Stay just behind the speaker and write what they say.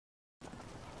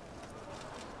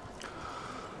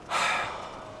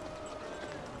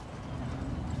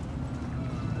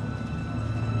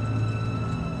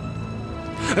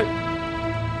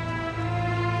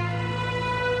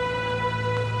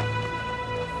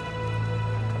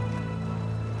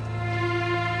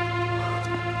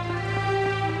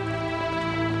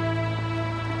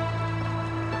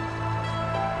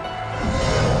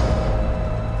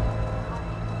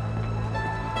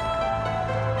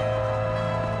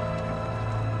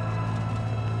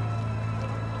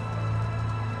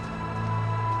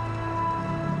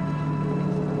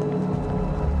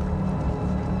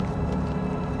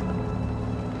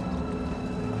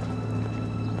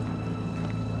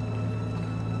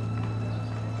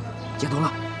严多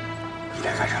了，你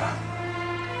来干啥了？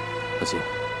老金，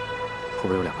后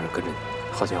边有2个人跟着你，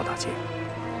好像要打劫，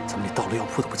咱们连到了药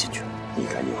铺都不进去。你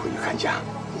赶紧回去看家，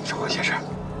少管闲事。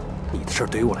你的事儿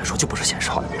对于我来说就不是闲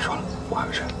事。好了，别说了，我还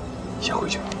有事，先回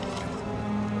去了。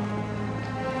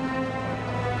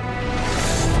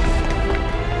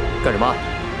干什么？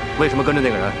为什么跟着那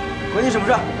个人？关你什么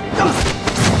事？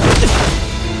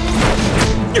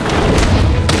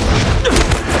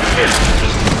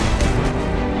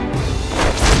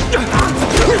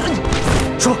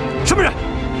说什么人？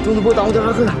中组部党务调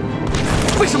查科的。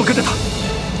为什么跟着他？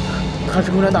他是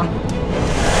共产党。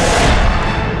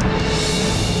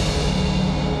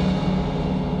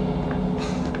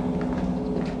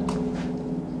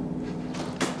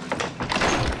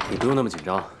你不用那么紧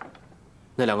张，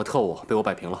那2个特务被我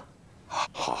摆平了。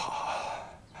好。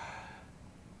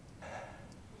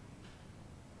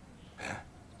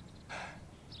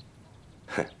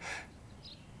哼，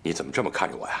你怎么这么看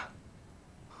着我呀？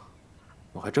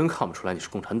我还真看不出来你是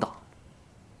共产党。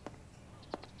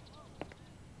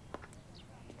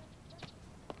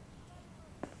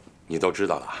你都知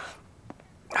道了。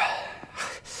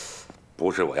不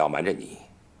是我要瞒着你，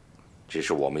只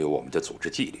是我们有我们的组织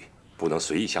纪律，不能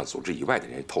随意向组织以外的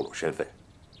人透露身份。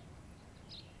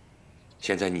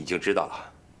现在你已经知道了，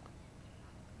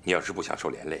你要是不想受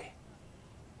连累，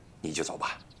你就走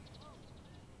吧。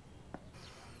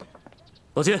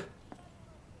老金，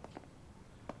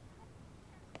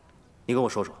你跟我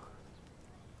说说，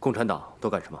共产党都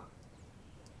干什么？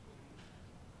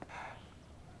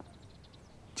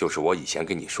就是我以前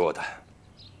跟你说的，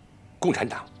共产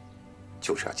党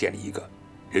就是要建立一个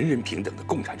人人平等的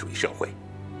共产主义社会。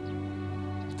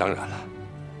当然了，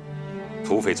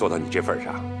土匪做到你这份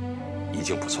上，已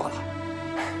经不错了。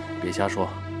别瞎说，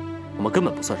我们根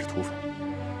本不算是土匪。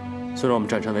虽然我们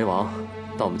占山为王，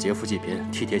但我们劫富济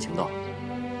贫，替天行道。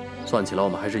算起来，我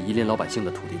们还是宜林老百姓的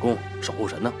土地公、守护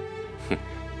神呢。哼，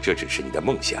这只是你的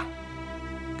梦想，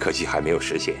可惜还没有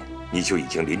实现，你就已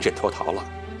经临阵脱逃了。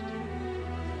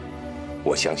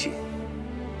我相信，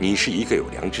你是一个有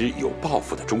良知、有抱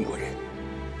负的中国人。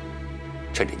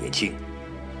趁着年轻，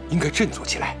应该振作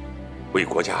起来，为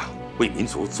国家、为民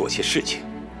族做些事情。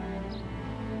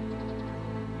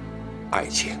爱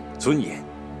情、尊严、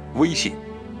威信，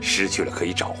失去了可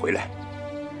以找回来。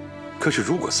可是，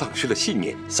如果丧失了信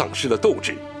念，丧失了斗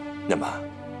志，那么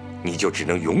你就只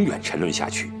能永远沉沦下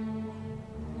去。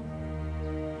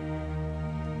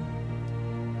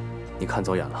你看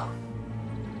走眼了。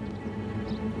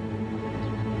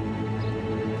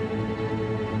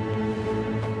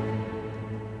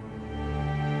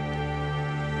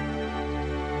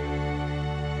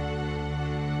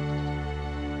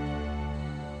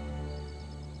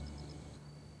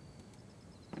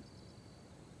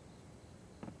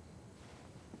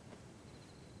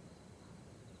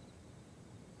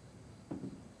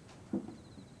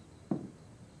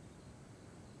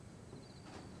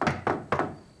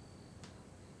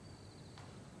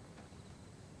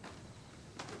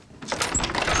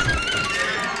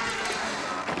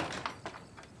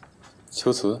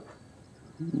秋瓷，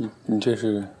你这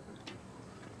是？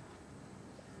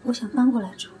我想搬过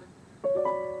来住。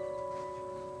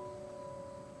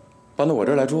搬到我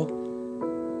这儿来住？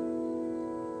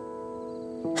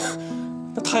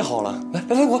那太好了！来，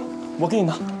我给你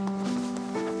拿。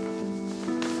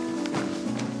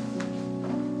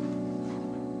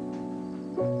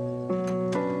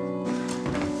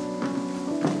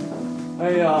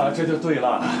哎呀，这就对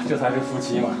了，这才是夫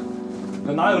妻嘛，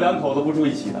那哪有2口子不住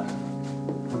一起的？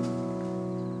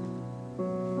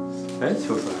哎，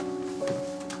秋瓷，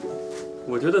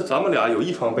我觉得咱们俩有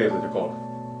1床被子就够了。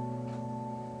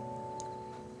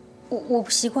我不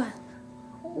习惯，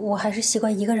我还是习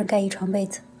惯一个人盖1床被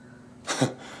子。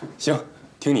行，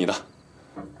听你的。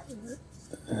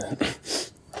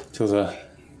秋瓷，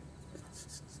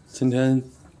今天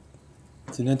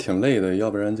挺累的，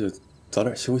要不然就早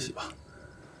点休息吧。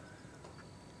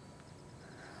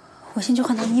我先去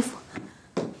换套衣服。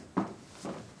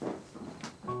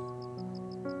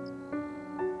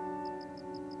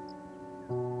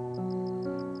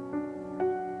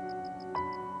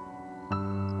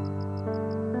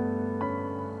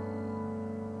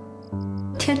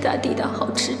天大地大，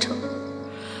好驰骋。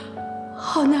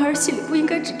好男儿心里不应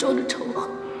该只装着仇恨。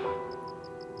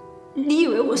你以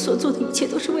为我所做的一切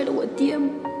都是为了我爹吗？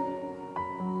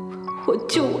我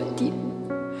救我爹，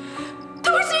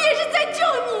同时也是在救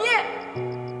你。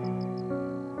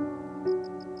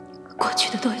过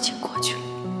去的都已经过去了，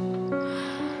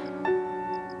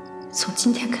从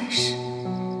今天开始，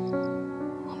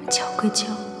我们桥归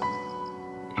桥，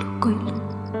路归路。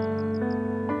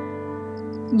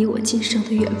你我今生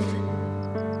的缘分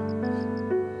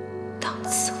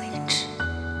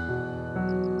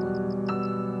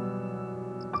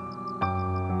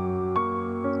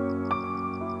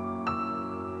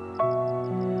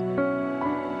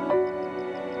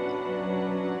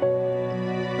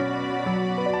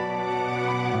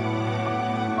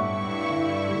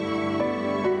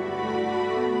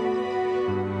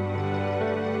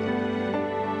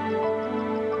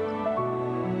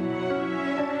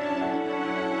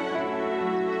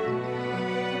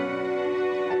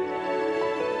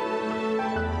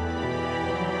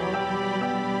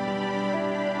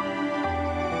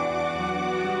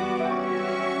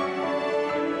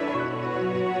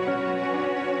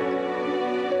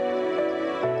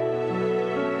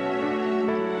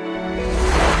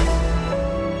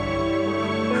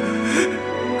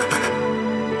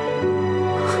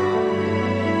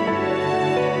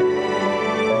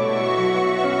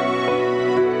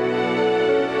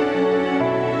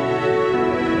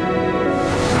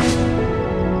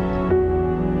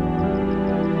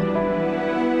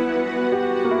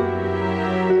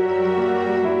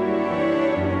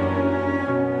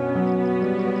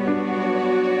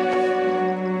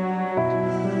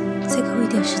再给我一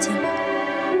点时间吧。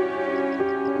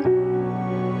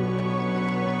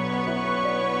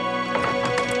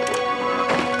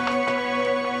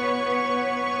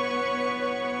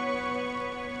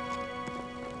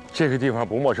这个地方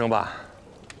不陌生吧？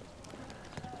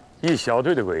一小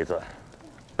队的鬼子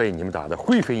被你们打得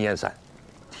灰飞烟散，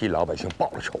替老百姓报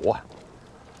了仇啊！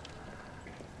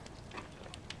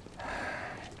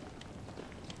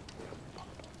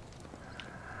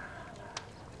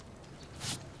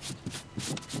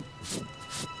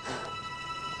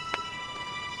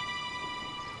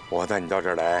我带你到这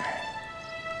儿来，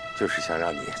就是想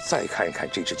让你再看一看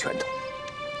这只拳头，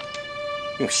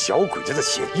用小鬼子的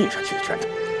血印上去的拳头。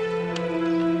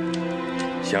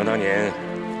想当年，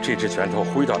这只拳头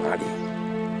挥到哪里，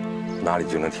哪里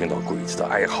就能听到鬼子的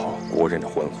哀嚎，国人的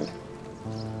欢呼。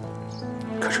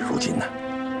可是如今呢，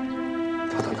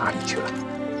它到哪里去了？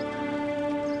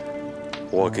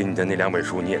我给你的那2本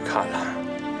书你也看了，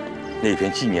那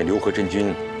篇纪念刘和珍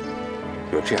君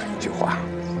有这样一句话：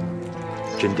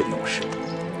真的勇士，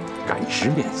敢直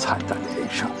面惨淡的人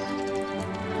生。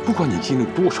不管你经历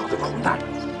多少的苦难，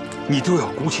你都要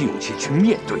鼓起勇气去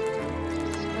面对。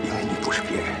因为你不是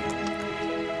别人，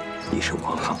你是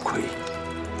王汉奎，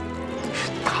你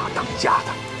是大当家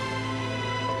的。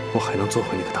我还能做回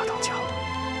那个大当家？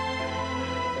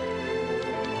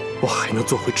我还能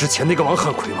做回之前那个王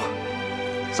汉奎吗？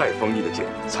再锋利的剑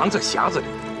藏在匣子里，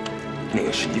那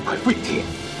也是一块废铁。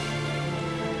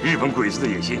日本鬼子的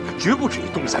野心绝不止于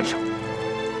东三省。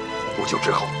不久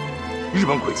之后，日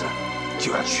本鬼子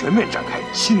就要全面展开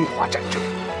侵华战争。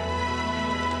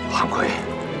汉奎。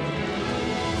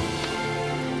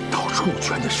出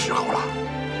拳的时候了。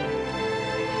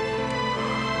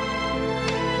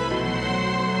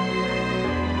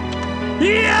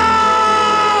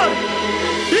呀！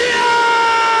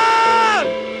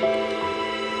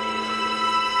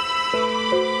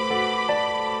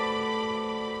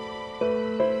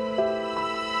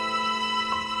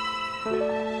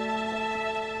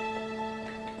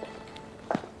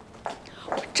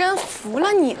我真服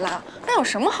了你了，那有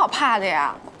什么好怕的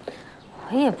呀？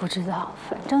我也不知道，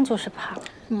反正就是怕。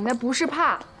你那不是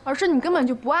怕，而是你根本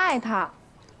就不爱他。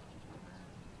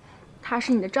他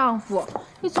是你的丈夫，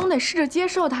你总得试着接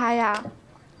受他呀。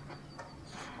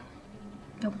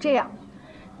要不这样，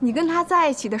你跟他在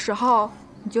一起的时候，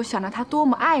你就想着他多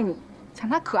么爱你；想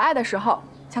他可爱的时候，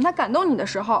想他感动你的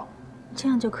时候，这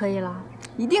样就可以了？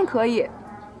一定可以。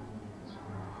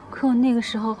可我那个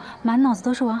时候满脑子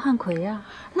都是王汉奎呀。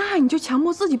那你就强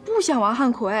迫自己不想王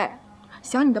汉奎。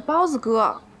想你的包子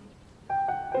哥。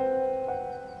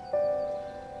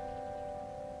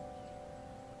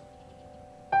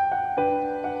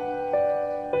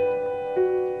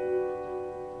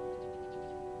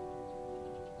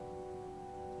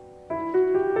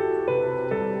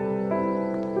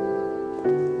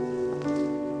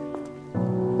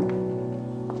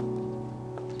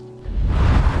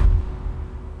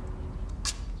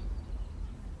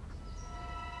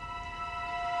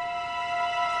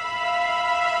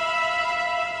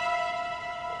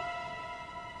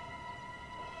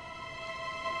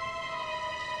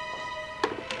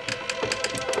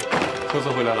秋子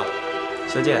回来了，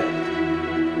小姐。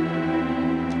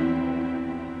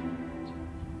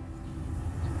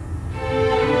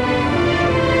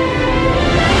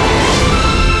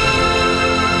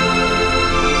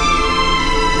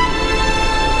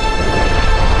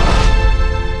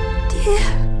爹，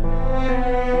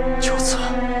秋子，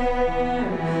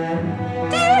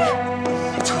爹，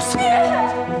秋子，爹，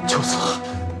秋子，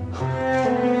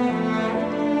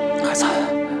孩子，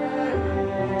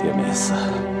爹没死。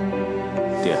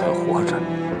爹还活着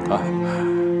啊！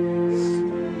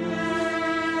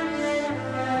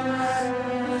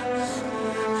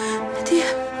爹，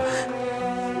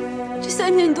这3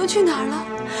年你都去哪儿了？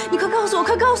你快告诉我，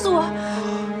快告诉我，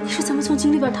你是怎么从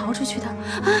井里边逃出去的啊？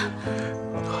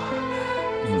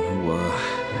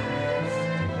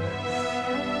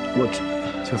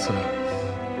秋子，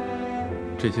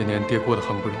这些年爹过得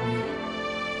很不容易。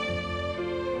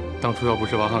当初要不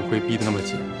是王汉奎逼得那么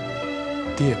紧，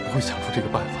爹也不会想出这个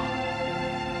办法。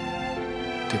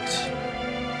对不起。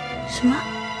什么？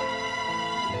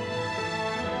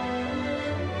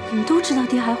你们都知道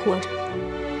爹还活着？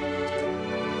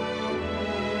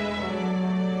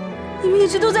你们一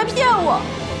直都在骗我！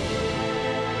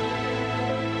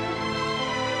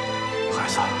孩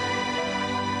子，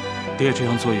爹这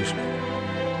样做也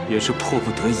是迫不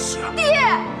得已啊。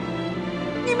爹，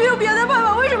你没有别的办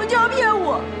法，为什么就要骗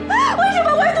我？为什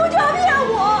么唯独就要骗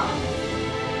我？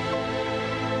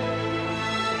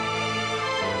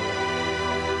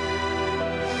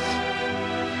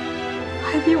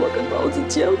还逼我跟包子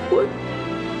结婚，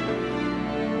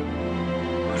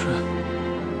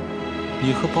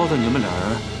你和包子你们俩人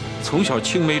从小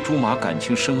青梅竹马，感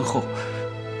情深厚。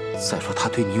再说他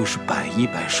对你又是百依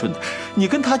百顺的，你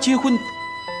跟他结婚，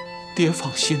爹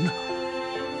放心呐。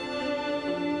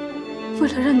为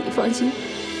了让你放心，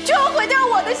就要毁掉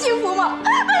我的幸福吗？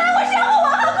本来我是要和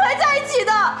王汉奎在一起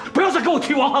的。不要再跟我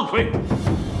提王汉奎。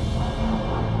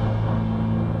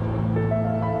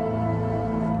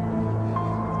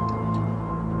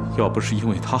要不是因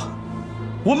为他，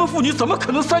我们父女怎么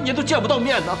可能3年都见不到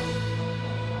面呢？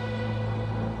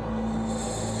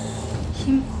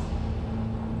阴谋，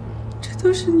这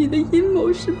都是你的阴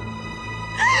谋是吗？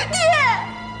爹，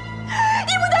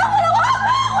你不但毁了王汉奎，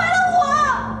还毁了我！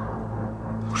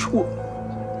不是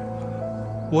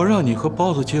我让你和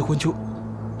包子结婚就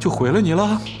毁了你了？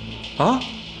啊？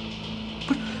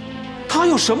不是，他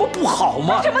有什么不好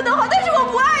吗？他什么都好，但是我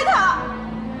不爱他。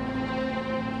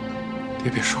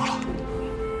爹，别说了。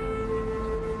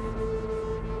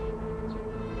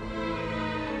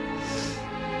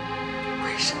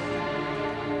为什么？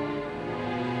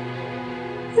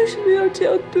为什么要这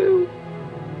样对我？为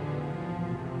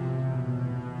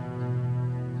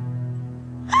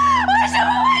什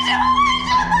么？为什么？为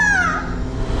什么？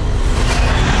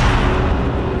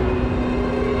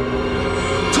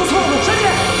秋瓷，师姐，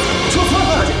秋瓷，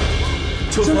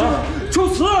秋瓷，秋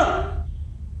瓷。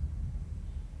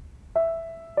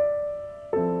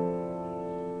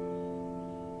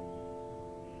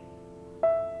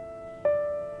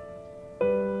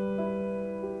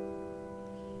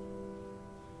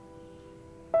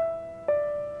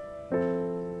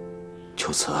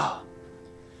秋瓷啊，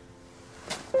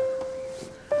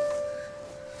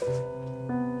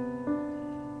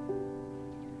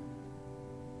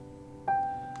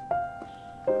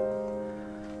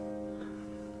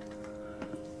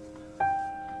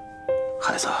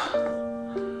孩子，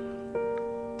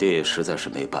爹也实在是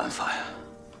没办法呀。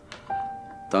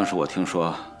当时我听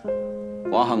说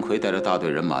王汉奎带着大队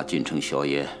人马进城硝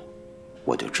烟，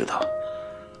我就知道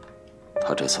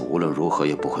他这次无论如何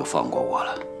也不会放过我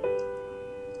了。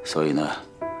所以呢，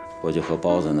我就和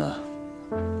包子呢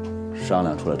商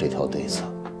量出了这条对策。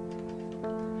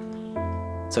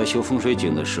在修风水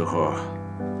井的时候，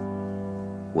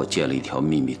我建了一条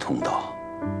秘密通道，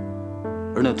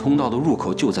而那通道的入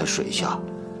口就在水下，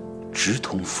直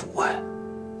通府外。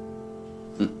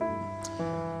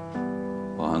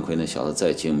王汉奎那小子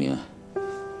再精明，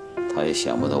他也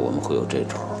想不到我们会有这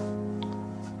招。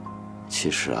其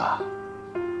实啊，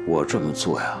我这么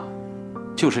做呀，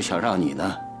就是想让你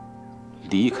呢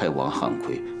离开王汉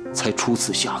奎，才出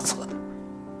此下策的。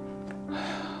哎呀，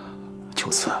秋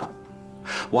瓷，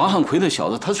王汉奎那小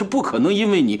子他是不可能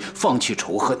因为你放弃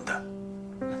仇恨的。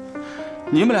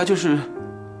你们俩就是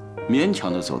勉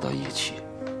强的走到一起，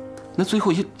那最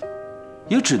后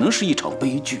也只能是一场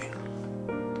悲剧。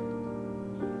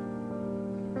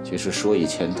其实说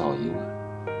1000道1万，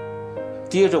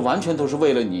爹这完全都是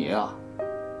为了你啊。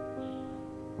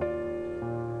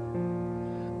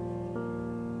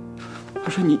可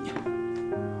是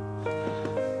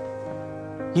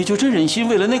你就真忍心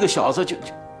为了那个小子就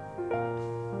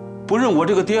不认我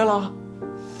这个爹了？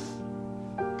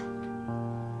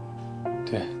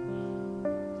爹，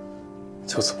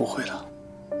秋瓷不会的。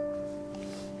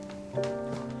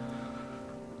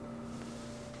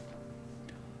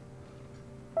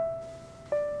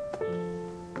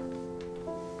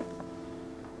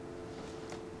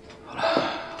好了，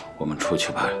我们出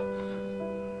去吧，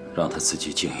让他自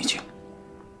己静一静。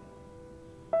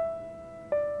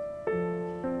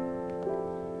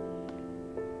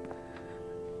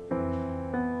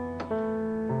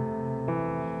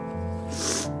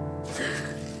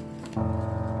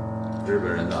日本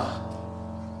人呐，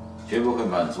绝不会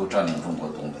满足占领中国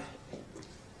东北，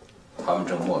他们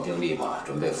正秣兵立马，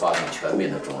准备发动全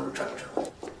面的中日战争。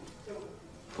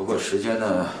不过时间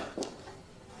呢，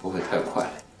不会太快，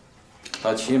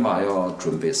他起码要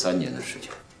准备3年的时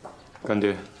间。干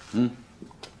爹，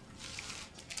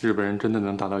日本人真的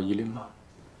能打到夷陵吗？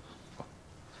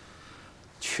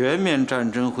全面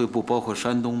战争会不包括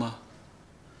山东吗？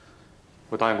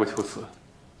我答应过秋瓷，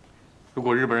如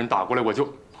果日本人打过来，我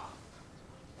就……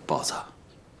包子，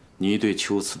你对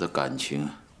秋瓷的感情，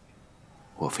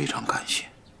我非常感谢。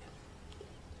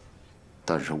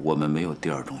但是我们没有第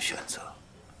2种选择。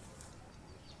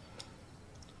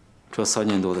这3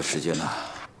年多的时间呢，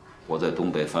我在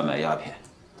东北贩卖鸦片，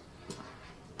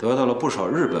得到了不少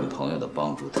日本朋友的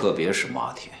帮助，特别是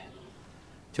马铁。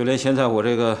就连现在我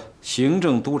这个行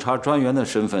政督察专员的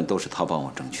身份，都是他帮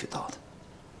我争取到的。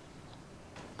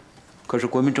可是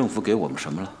国民政府给我们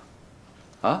什么了？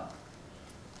啊？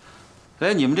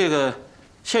连你们这个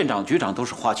县长、局长都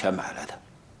是花钱买来的。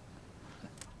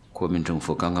国民政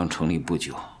府刚刚成立不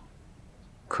久，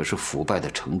可是腐败的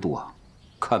程度啊，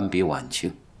堪比晚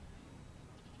清。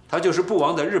他就是不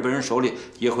亡在日本人手里，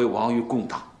也会亡于共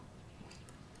党。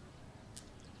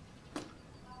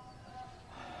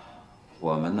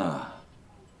我们呢，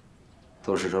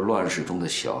都是这乱世中的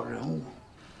小人物。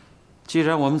既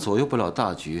然我们左右不了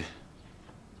大局，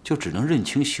就只能认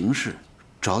清形势，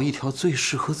找一条最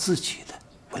适合自己的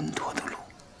稳妥的路。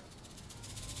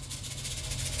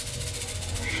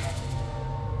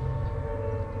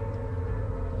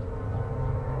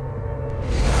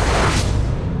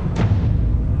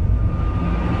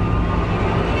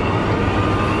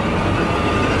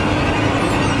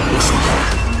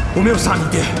我没有杀你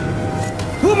爹，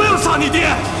我没有杀你爹，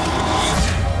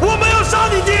我没有杀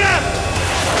你爹！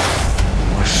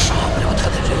我杀不了他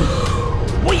的人，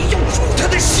我也要入他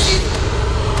的心。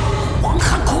王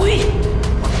汉奎，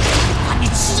我把你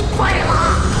击败了！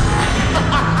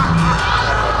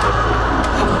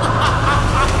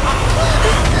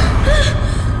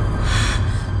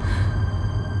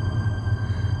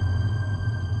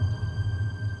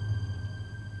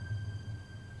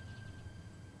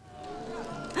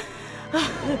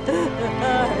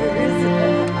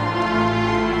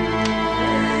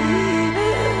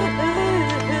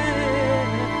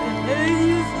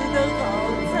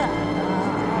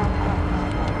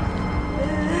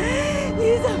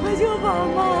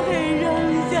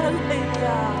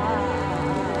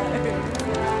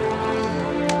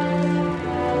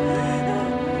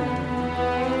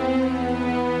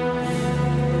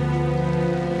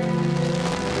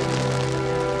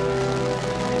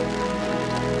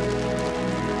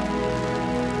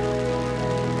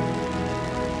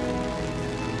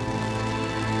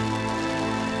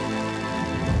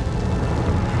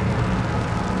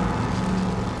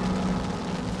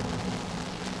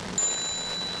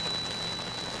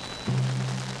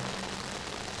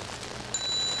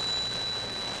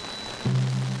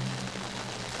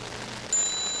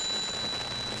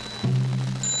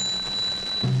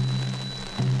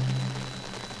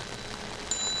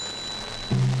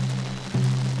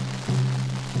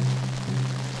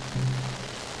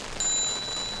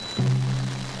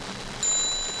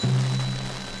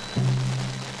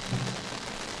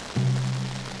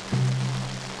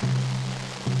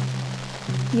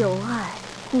由爱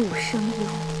故生忧，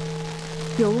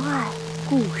由爱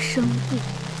故生怖。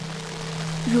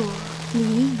若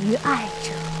离于爱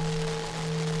者，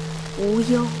无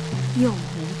忧又无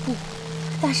怖。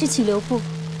大师请留步，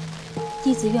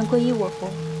弟子愿皈依我佛，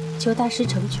求大师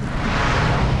成全。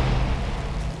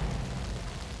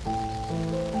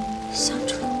相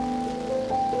处。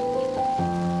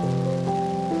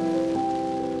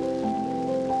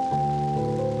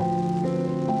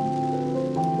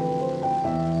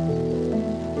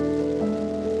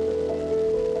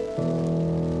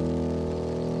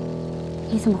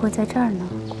你怎么会在这儿呢？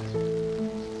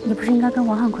你不是应该跟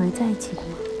王汉奎在一起的吗？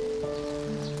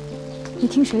你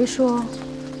听谁说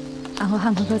俺和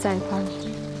汉奎哥在一块儿了？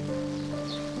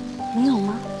没有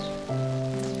吗？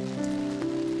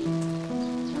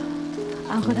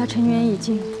俺和他尘缘已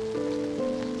尽，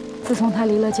自从他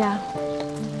离了家，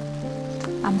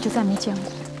俺们就再没见过。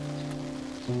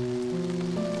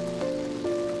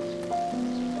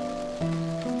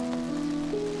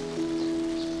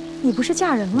你不是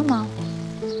嫁人了吗？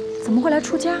怎么会来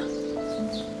出家？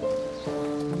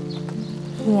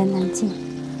一言难尽。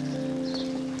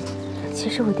其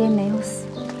实我爹没有死，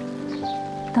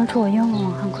当初我冤枉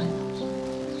王汉奎了。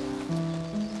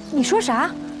你说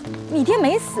啥？你爹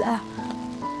没死？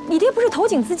你爹不是投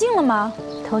井自尽了吗？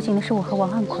投井的是我和王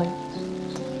汉奎，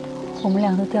我们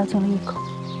俩都掉进了一口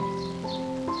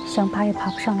想爬也爬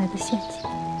不上来的陷阱。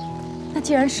那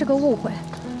既然是个误会，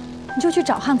你就去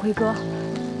找汉奎哥，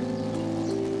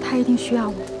他一定需要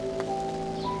我。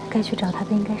该去找他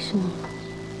的应该是你。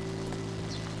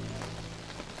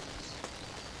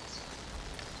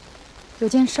有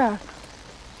件事儿，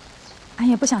俺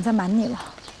也不想再瞒你了。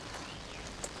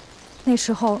那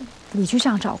时候李局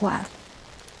长找过俺，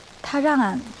他让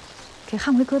俺给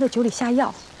汉奎哥的酒里下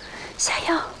药。下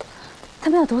药？他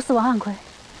们要毒死王汉奎？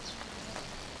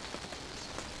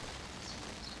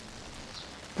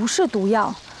不是毒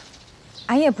药，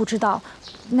俺也不知道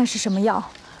那是什么药，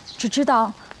只知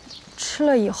道吃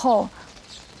了以后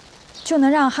就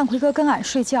能让汉奎哥跟俺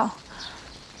睡觉。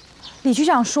李局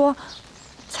长说，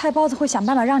菜包子会想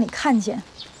办法让你看见，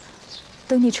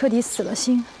等你彻底死了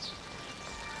心，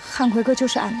汉奎哥就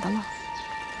是俺的了。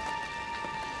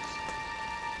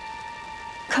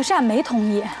可是俺没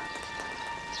同意，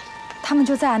他们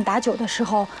就在俺打酒的时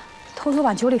候，偷偷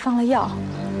往酒里放了药，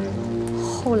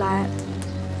后来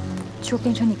就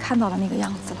变成你看到的那个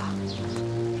样子了。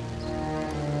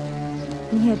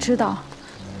你也知道，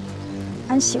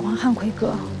俺喜欢汉奎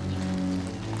哥，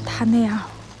他那样，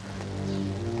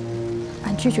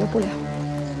俺拒绝不了。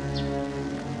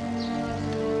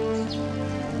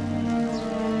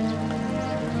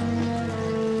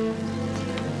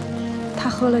他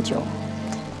喝了酒，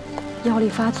药力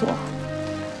发作，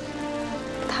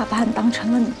他把俺当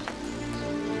成了你，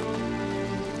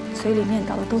嘴里念叨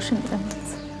的都是你的名字。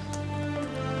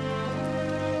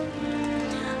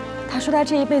他说他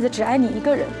这一辈子只爱你一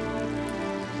个人，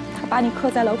他把你刻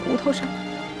在了骨头上，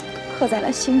刻在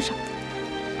了心上。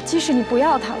即使你不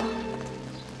要他了，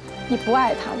你不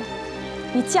爱他了，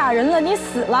你嫁人了，你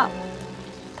死了，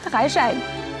他还是爱你。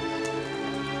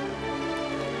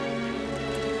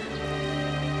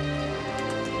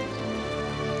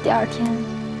第二天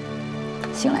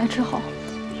醒来之后，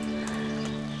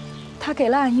他给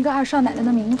了俺一个二少奶奶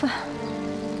的名分，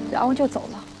然后就走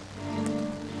了，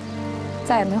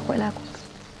再也没回来过。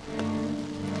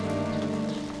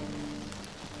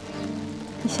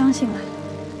你相信俺，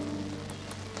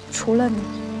除了你，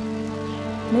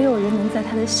没有人能在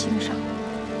他的心上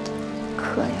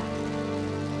刻呀、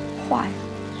画呀，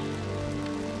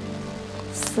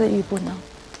私欲不能，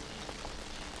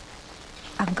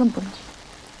俺更不能。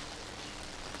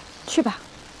去吧，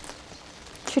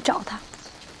去找他。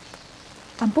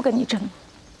俺不跟你争，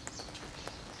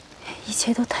一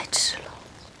切都太迟了。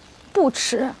不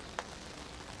迟，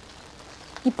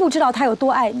你不知道他有多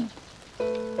爱你。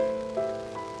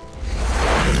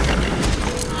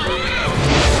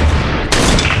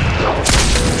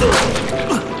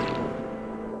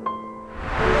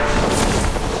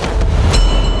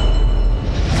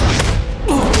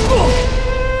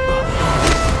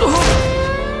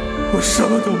我什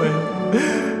么都没有，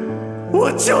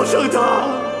我就剩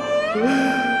他。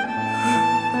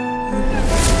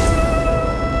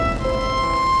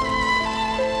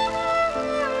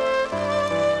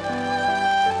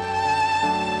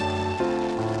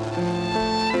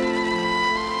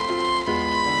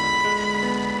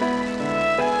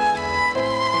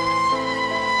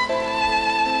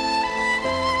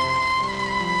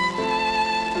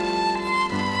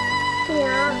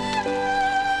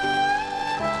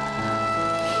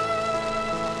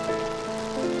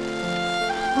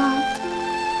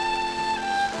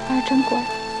真乖。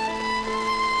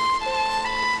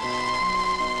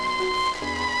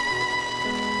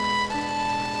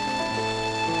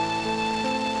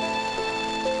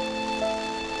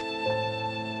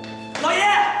老爷，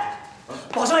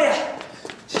宝少爷，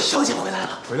小姐回来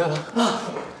了。回来了啊！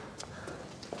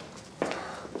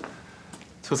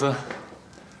秋瓷，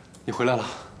你回来了。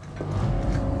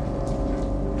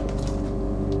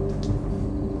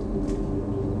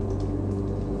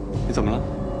你怎么了？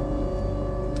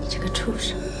这个畜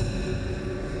生！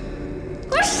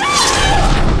我杀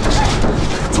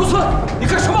你！秋瓷，你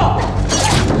干什么？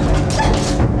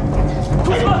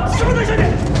兔子，什么东西？你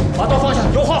把刀放下，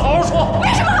有话好好说。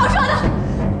没什么好说的。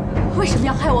为什么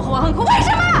要害我和王汉坤？为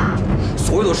什么？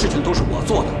所有的事情都是我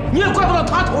做的，你也怪不到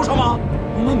他头上吗？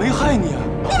我们没害你啊！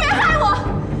你没害我，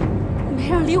你没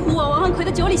让李虎往王汉奎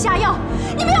的酒里下药，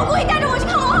你没有故意带着我去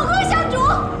看王汉坤下毒。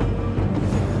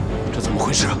这怎么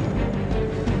回事啊？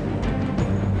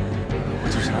我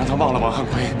就想让他忘了王汉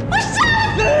奎。我杀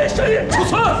了你！谁？楚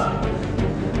辞，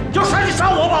要杀你杀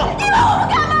我吧！你问我们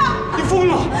干嘛？你疯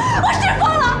了！我是疯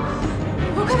了，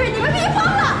我快被你们逼疯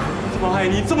了！这么爱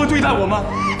你，这么对待我吗？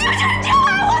你们就是这样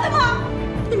爱我的吗？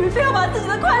你们非要把自己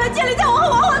的快乐建立在我和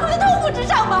王汉坤的痛苦之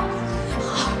上吗？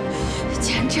好，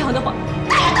既然这样的话，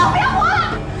大家都不要活了！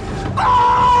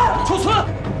啊！楚辞，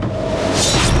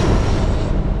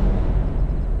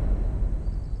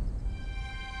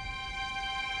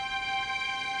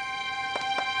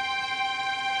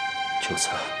秋瓷，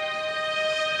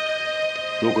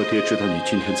如果爹知道你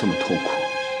今天这么痛苦，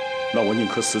那我宁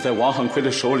可死在王汉奎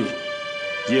的手里，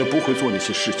也不会做那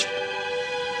些事情。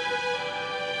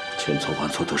千错万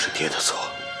错都是爹的错。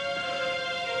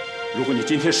如果你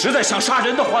今天实在想杀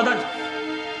人的话，那你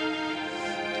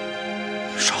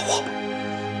杀我吧。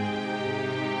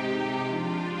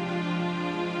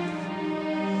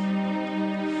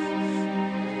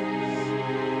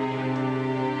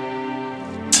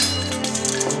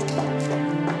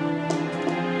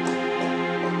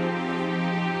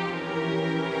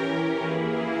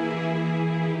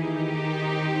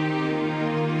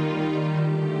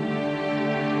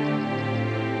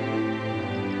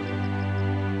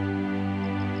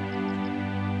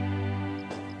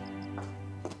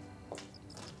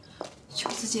秋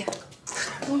子姐，吃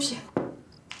点东西。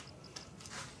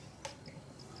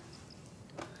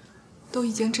都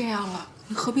已经这样了，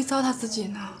你何必糟蹋自己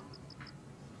呢？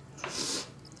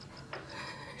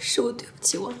是我对不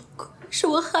起王汉奎，是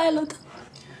我害了他。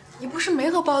你不是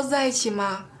没和包子在一起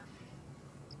吗？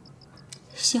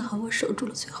幸好我守住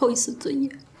了最后一丝尊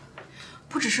严。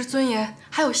不只是尊严，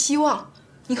还有希望。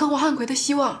你和王汉奎的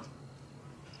希望。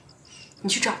你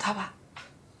去找他吧。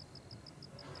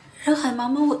人海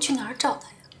茫茫，我去哪儿找他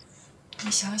呀？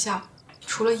你想想，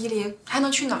除了夷陵，还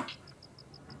能去哪儿？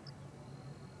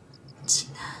济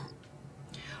南。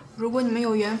如果你们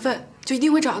有缘分，就一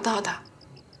定会找到的。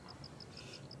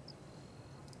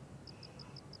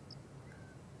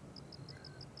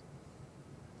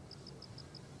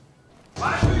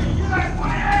万岁！依赖国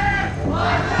人！万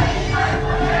岁！依赖国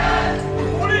人！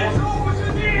武力守护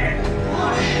世界！武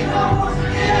力守护世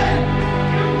界！停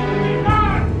止内战！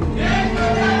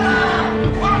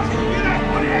放弃依赖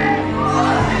国人！放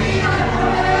弃依赖国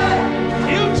人！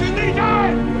停止内战！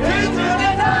停止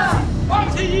内战！放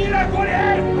弃依赖国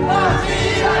人！放弃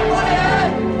依赖国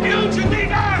人！停止内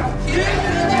战！停止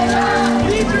内战！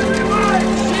抵制罪犯！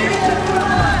抵制罪犯！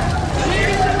抵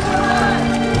制罪犯！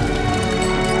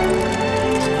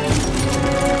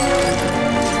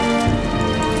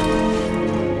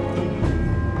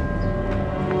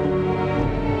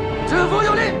政府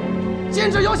有令，禁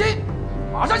止游行，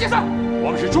马上解散。我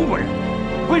们是中国人，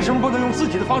为什么不能用自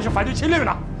己的方式反对侵略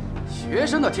呢？学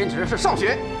生的天职是上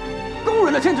学，工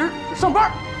人的天职是上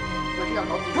班。要这样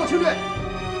搞抵抗侵略，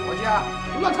国家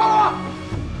就乱套了吗？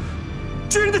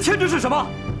军人的天职是什么？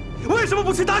为什么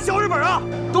不去打小日本啊？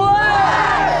对，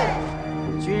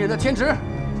军人的天职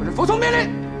就是服从命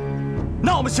令。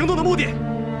那我们行动的目的，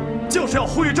就是要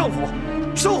呼吁政府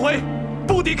收回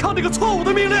不抵抗这个错误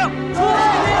的命令。错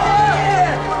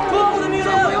误的命令，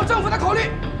政府有政府的考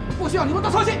虑，不需要你们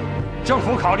多操心。政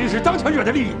府考虑是当权者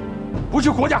的利益，不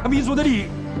是国家和民族的利益。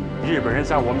日本人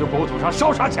在我们的国土上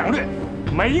烧杀抢掠，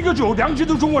每一个具有良知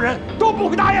的中国人都不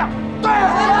会答应。对，不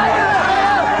答应，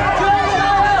绝对不答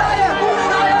应，不能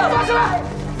答应！抓起来！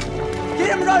凭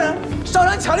什么抓人？烧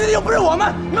人抢掠的又不是我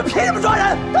们，你们凭什么抓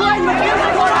人？对，你们凭什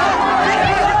么抓人？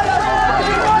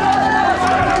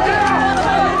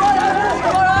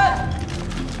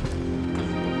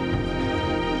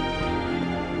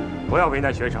不要为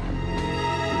难学生，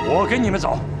我跟你们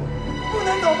走。不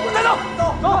能走，不能走，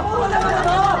走，不能跟他们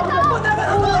走，不能跟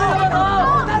他们走，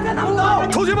不能跟他们走。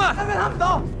同学们，不能跟他们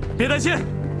走。别担心，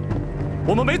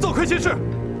我们没做亏心事，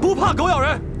不怕狗咬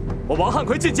人。我王汉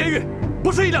奎进监狱不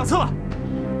是一两次了，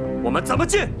我们怎么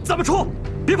进怎么出，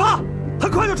别怕，很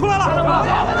快就出来了。不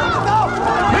要跟他们走，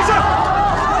没事。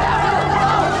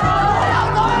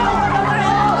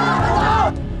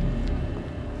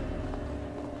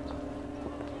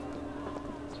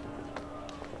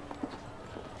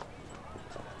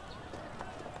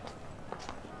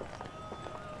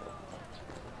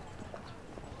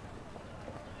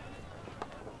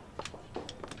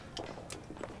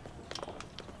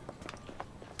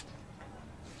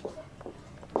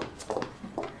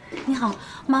你好，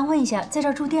麻烦问一下，在这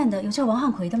儿住店的有叫王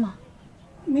汉奎的吗？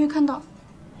没有看到。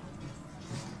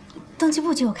登记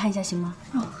簿借我看一下行吗？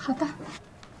哦，好的。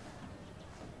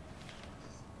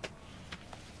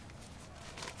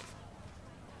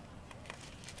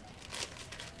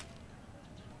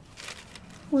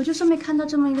我就是没看到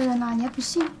这么一个人呐，你还不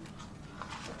信？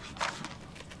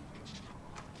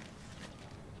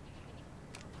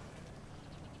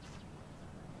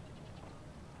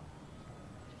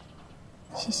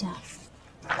谢谢啊。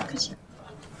不客气。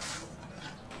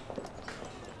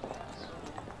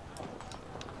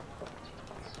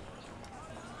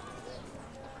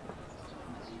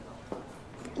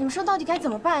你们说到底该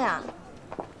怎么办呀？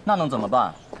那能怎么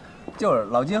办？就是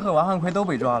老金和王汉奎都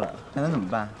被抓了，还能怎么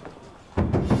办？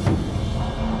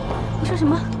你说什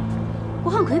么？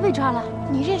王汉奎被抓了？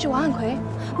你认识王汉奎？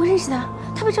我认识他，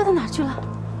他被抓到哪儿去了？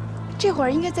这会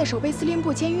儿应该在守备司令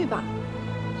部监狱吧？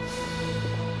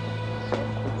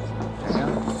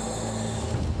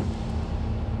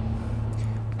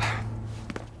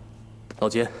老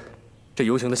金，这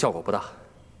游行的效果不大，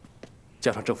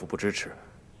加上政府不支持，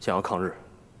想要抗日，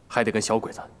还得跟小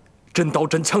鬼子真刀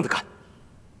真枪的干。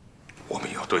我们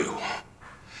有队伍，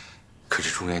可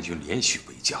是中央军连续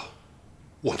围剿，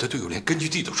我们的队伍连根据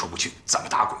地都出不去，怎么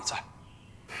打鬼子？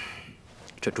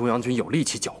这中央军有力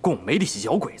气剿共，没力气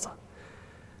剿鬼子。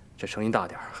这声音大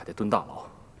点还得蹲大牢，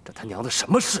这他娘的什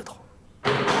么势头？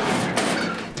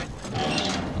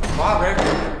王汉奎，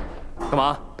干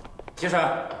嘛？提审。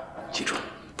记住，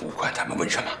不管他们问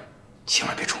什么，千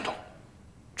万别冲动。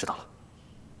知道了。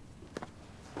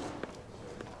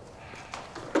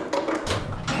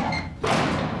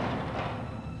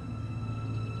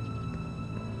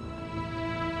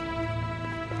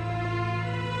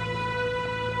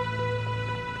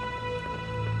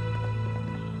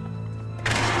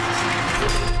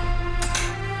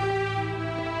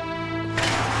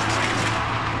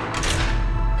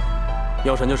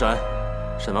要审就审，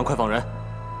审完快放人。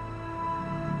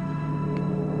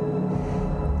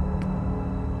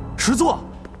实作，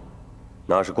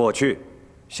那是过去，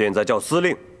现在叫司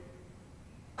令。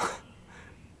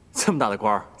这么大的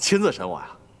官儿，亲自审我呀？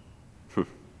哼！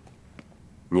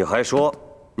你还说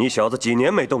你小子几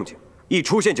年没动静，一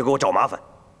出现就给我找麻烦。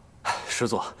实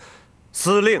作，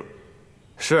司令，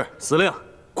是司令，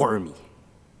官儿迷。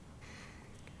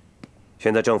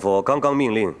现在政府刚刚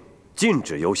命令禁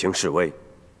止游行示威，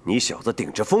你小子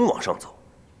顶着风往上走，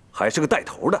还是个带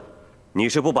头的。你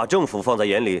是不把政府放在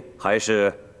眼里，还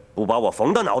是不把我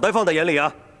冯的脑袋放在眼里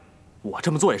啊？我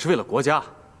这么做也是为了国家。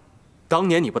当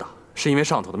年你不打，是因为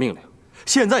上头的命令；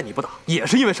现在你不打，也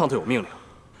是因为上头有命令。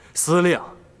司令，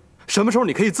什么时候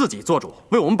你可以自己做主，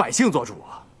为我们百姓做主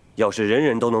啊？要是人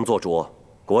人都能做主，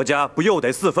国家不又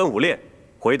得4分5裂，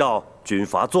回到军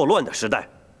阀作乱的时代？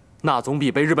那总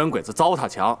比被日本鬼子糟蹋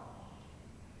强。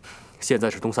现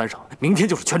在是东三省，明天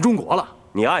就是全中国了。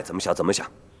你爱怎么想怎么想，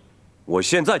我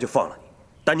现在就放了你，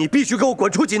但你必须给我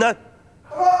滚出济南。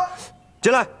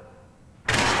进来。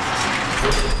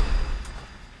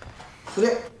司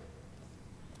令，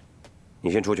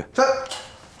你先出去。是。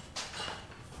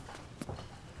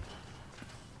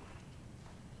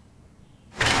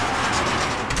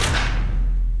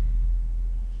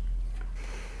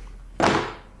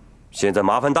现在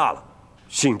麻烦大了，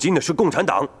姓金的是共产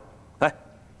党，哎，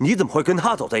你怎么会跟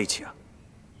他走在一起啊？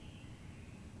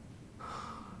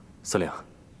司令，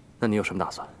那你有什么打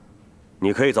算？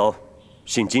你可以走，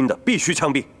姓金的必须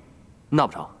枪毙。那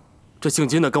不成，这姓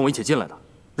金的跟我一起进来的，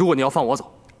如果你要放我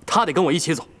走，他得跟我一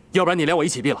起走，要不然你连我一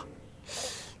起毙了。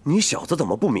你小子怎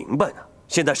么不明白呢？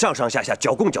现在上上下下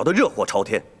剿共剿得热火朝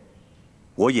天，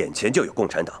我眼前就有共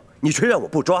产党，你却让我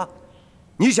不抓，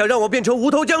你想让我变成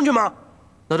无头将军吗？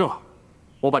那正好。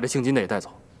我把这姓金的也带走，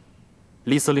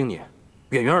离司令你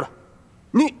远远的。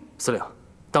你司令，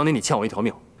当年你欠我一条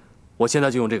命，我现在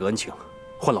就用这个恩情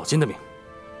换老金的命。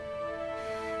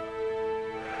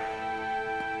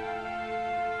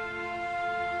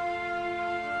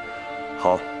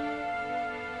好，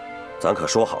咱可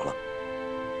说好了，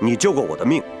你救过我的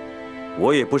命，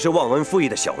我也不是忘恩负义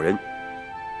的小人，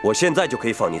我现在就可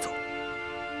以放你走。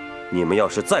你们要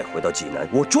是再回到济南，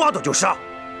我抓到就杀。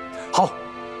好。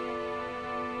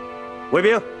卫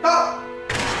兵，到。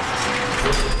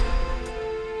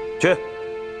去，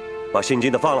把姓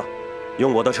金的放了，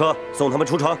用我的车送他们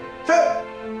出城。是。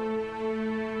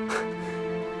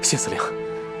谢司令。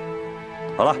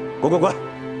好了，滚滚滚！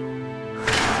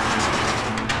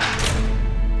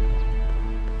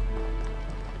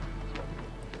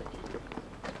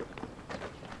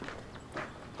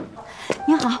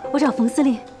您好，我找冯司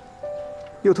令。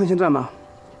有通行证吗？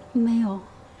没有。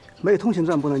没有通行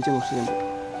证不能进入试验部。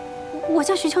我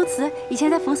叫徐秋慈，以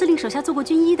前在冯司令手下做过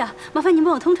军医的，麻烦您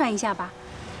帮我通传一下吧。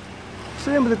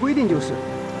试验部的规定就是，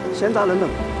闲杂人等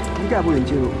一概不允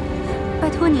进入。拜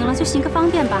托您了，就行个方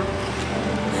便吧，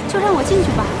就让我进去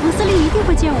吧，冯司令一定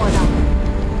会见我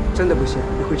的。真的不行，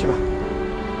你回去吧。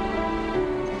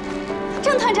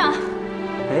郑团长，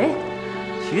哎，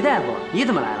徐大夫，你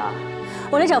怎么来了？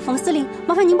我来找冯司令，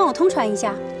麻烦您帮我通传一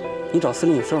下。你找司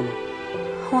令有事吗？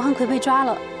王汉奎被抓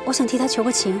了，我想替他求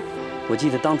个情。我记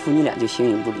得当初你俩就形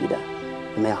影不离的，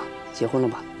怎么样？结婚了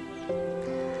吧？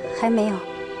还没有。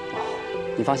哦，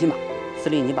你放心吧，司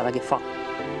令已经把他给放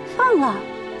了。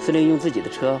司令用自己的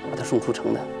车把他送出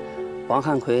城的。王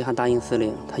汉奎还答应司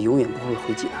令，他永远不会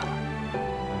回济南了。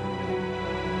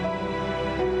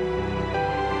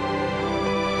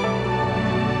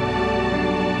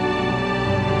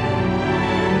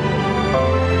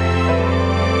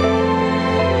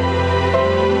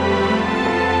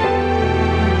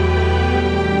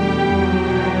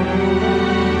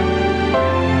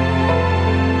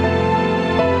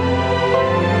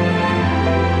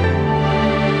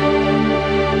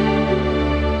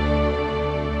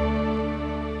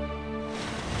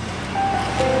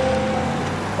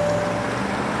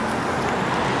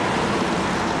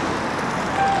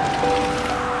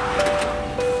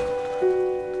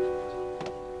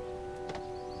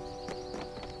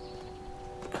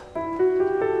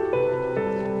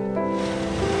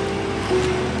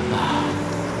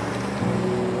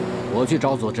我去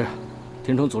找组织，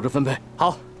听从组织分配。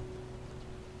好。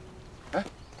哎，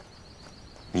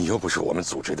你又不是我们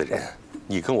组织的人，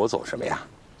你跟我走什么呀？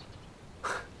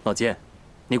老金，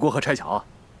你过河拆桥啊？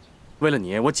为了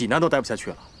你，我济南都待不下去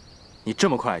了。你这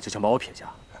么快就想把我撇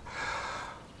下？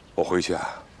我回去啊，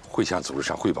会向组织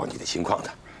上汇报你的情况的。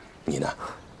你呢，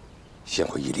先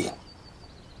回夷陵。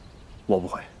我不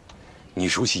会。你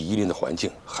熟悉夷陵的环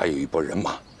境，还有一拨人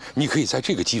马，你可以在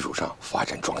这个基础上发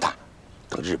展壮大。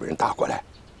等日本人打过来，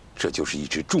这就是一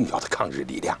支重要的抗日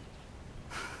力量。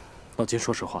老金，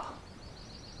说实话，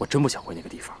我真不想回那个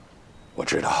地方。我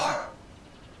知道，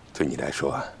对你来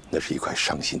说那是一块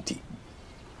伤心地。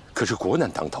可是国难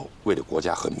当头，为了国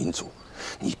家和民族，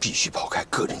你必须抛开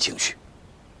个人情绪。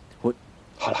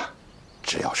好了，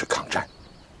只要是抗战，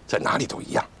在哪里都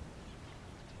一样。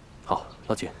好，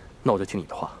老金，那我就听你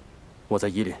的话，我在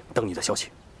伊犁等你的消息。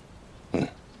嗯，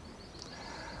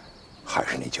还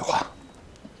是那句话，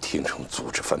听从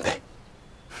组织分配。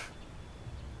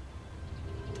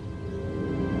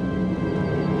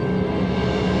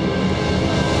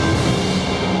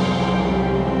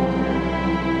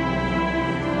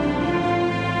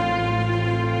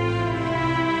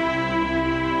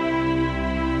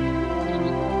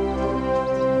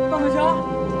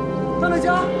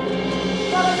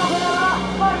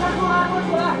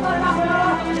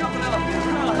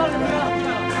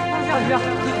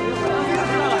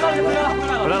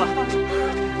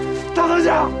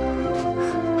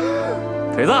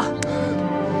腿子，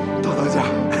大当家，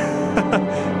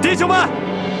弟兄们，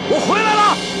我回来了！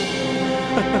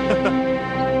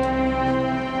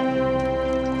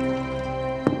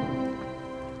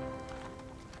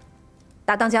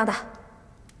大当家的，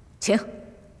请。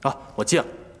啊，我戒了。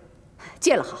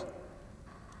戒了好。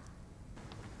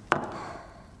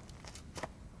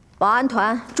保安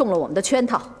团中了我们的圈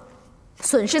套，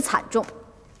损失惨重，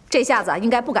这下子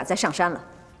应该不敢再上山了。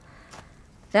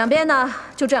两边呢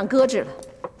就这样搁置了。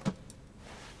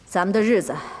咱们的日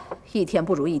子一天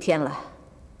不如一天了，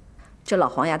这老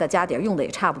黄牙的家底用的也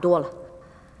差不多了，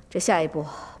这下一步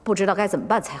不知道该怎么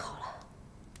办才好了。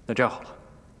那这样好了，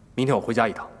明天我回家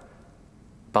一趟，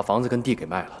把房子跟地给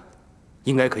卖了，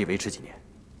应该可以维持几年。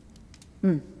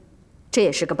嗯，这也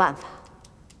是个办法。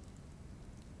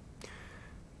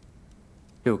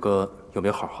六哥有没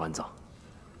有好好安葬？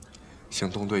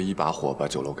行动队一把火把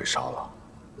酒楼给烧了，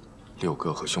六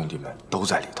哥和兄弟们都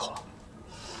在里头了。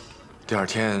第二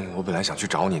天我本来想去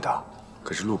找你的，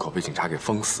可是路口被警察给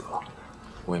封死了，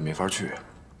我也没法去。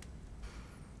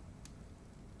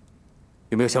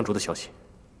有没有香竹的消息？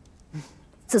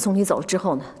自从你走了之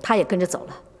后呢，他也跟着走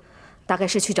了，大概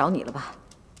是去找你了吧。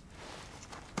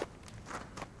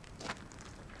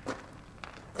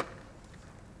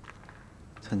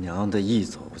他娘的，一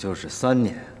走就是3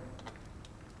年，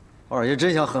二爷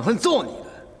真想狠狠揍你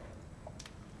的。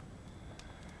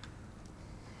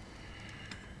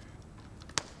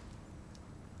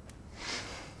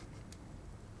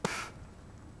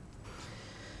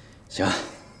行，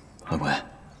韩奎，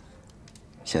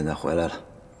现在回来了，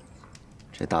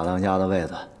这大当家的位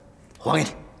子还给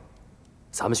你。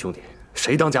咱们兄弟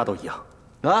谁当家都一样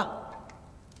啊，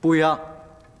不一样，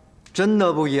真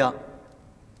的不一样。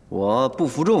我不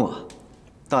服众啊，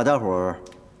大家伙儿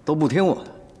都不听我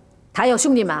的。他要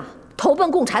兄弟们投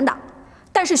奔共产党，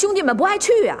但是兄弟们不爱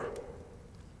去啊。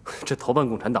这投奔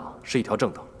共产党是一条正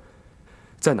道，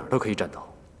在哪儿都可以战斗，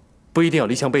不一定要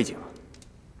离乡背井。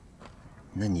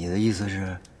那你的意思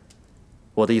是？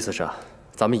我的意思是啊，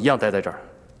咱们一样待在这儿，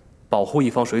保护一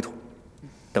方水土，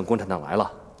等共产党来了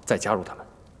再加入他们。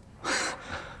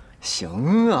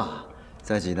行啊，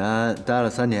在济南待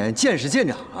了3年，见识见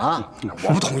长啊！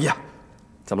我不同意。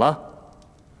怎么了？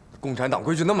共产党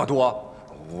规矩那么多，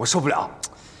我受不了。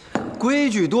规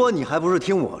矩多，你还不是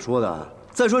听我说的？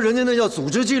再说人家那叫组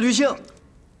织纪律性。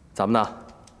咱们呢，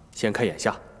先看眼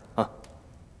下啊。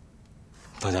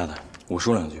当家的，我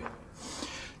说2句。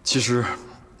其实，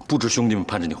不止兄弟们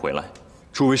盼着你回来，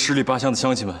周围十里八乡的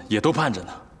乡亲们也都盼着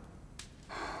呢。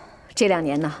这2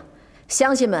年呢，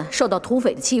乡亲们受到土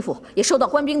匪的欺负，也受到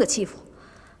官兵的欺负，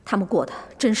他们过得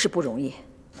真是不容易。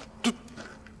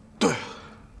对。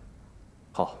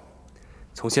好，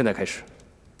从现在开始，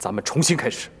咱们重新开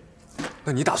始。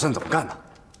那你打算怎么干呢？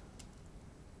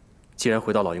既然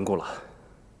回到老营部了，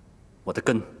我的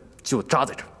根就扎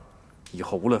在这儿，以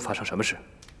后无论发生什么事，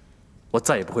我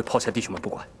再也不会抛下弟兄们不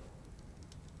管。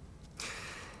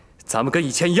咱们跟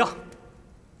以前一样，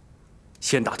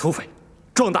先打土匪，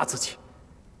壮大自己，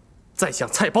再向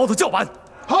菜包子叫板。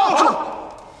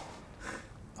好。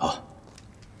好。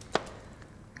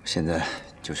现在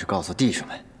就去告诉弟兄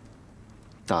们，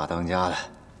大当家的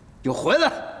又回来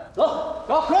了。走，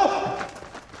走，走。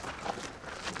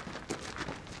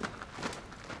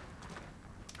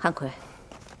韩奎，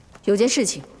有件事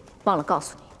情忘了告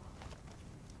诉你。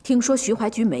听说徐怀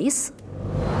菊没死，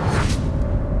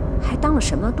还当了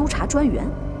什么督察专员。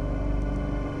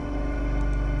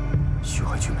徐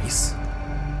怀菊没死，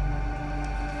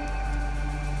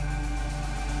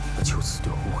那秋子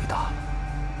对我误会大了。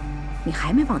你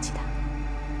还没忘记他？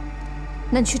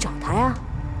那你去找他呀。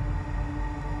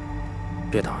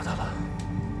别打扰他了，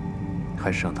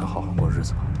还是让他好好过日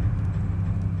子吧。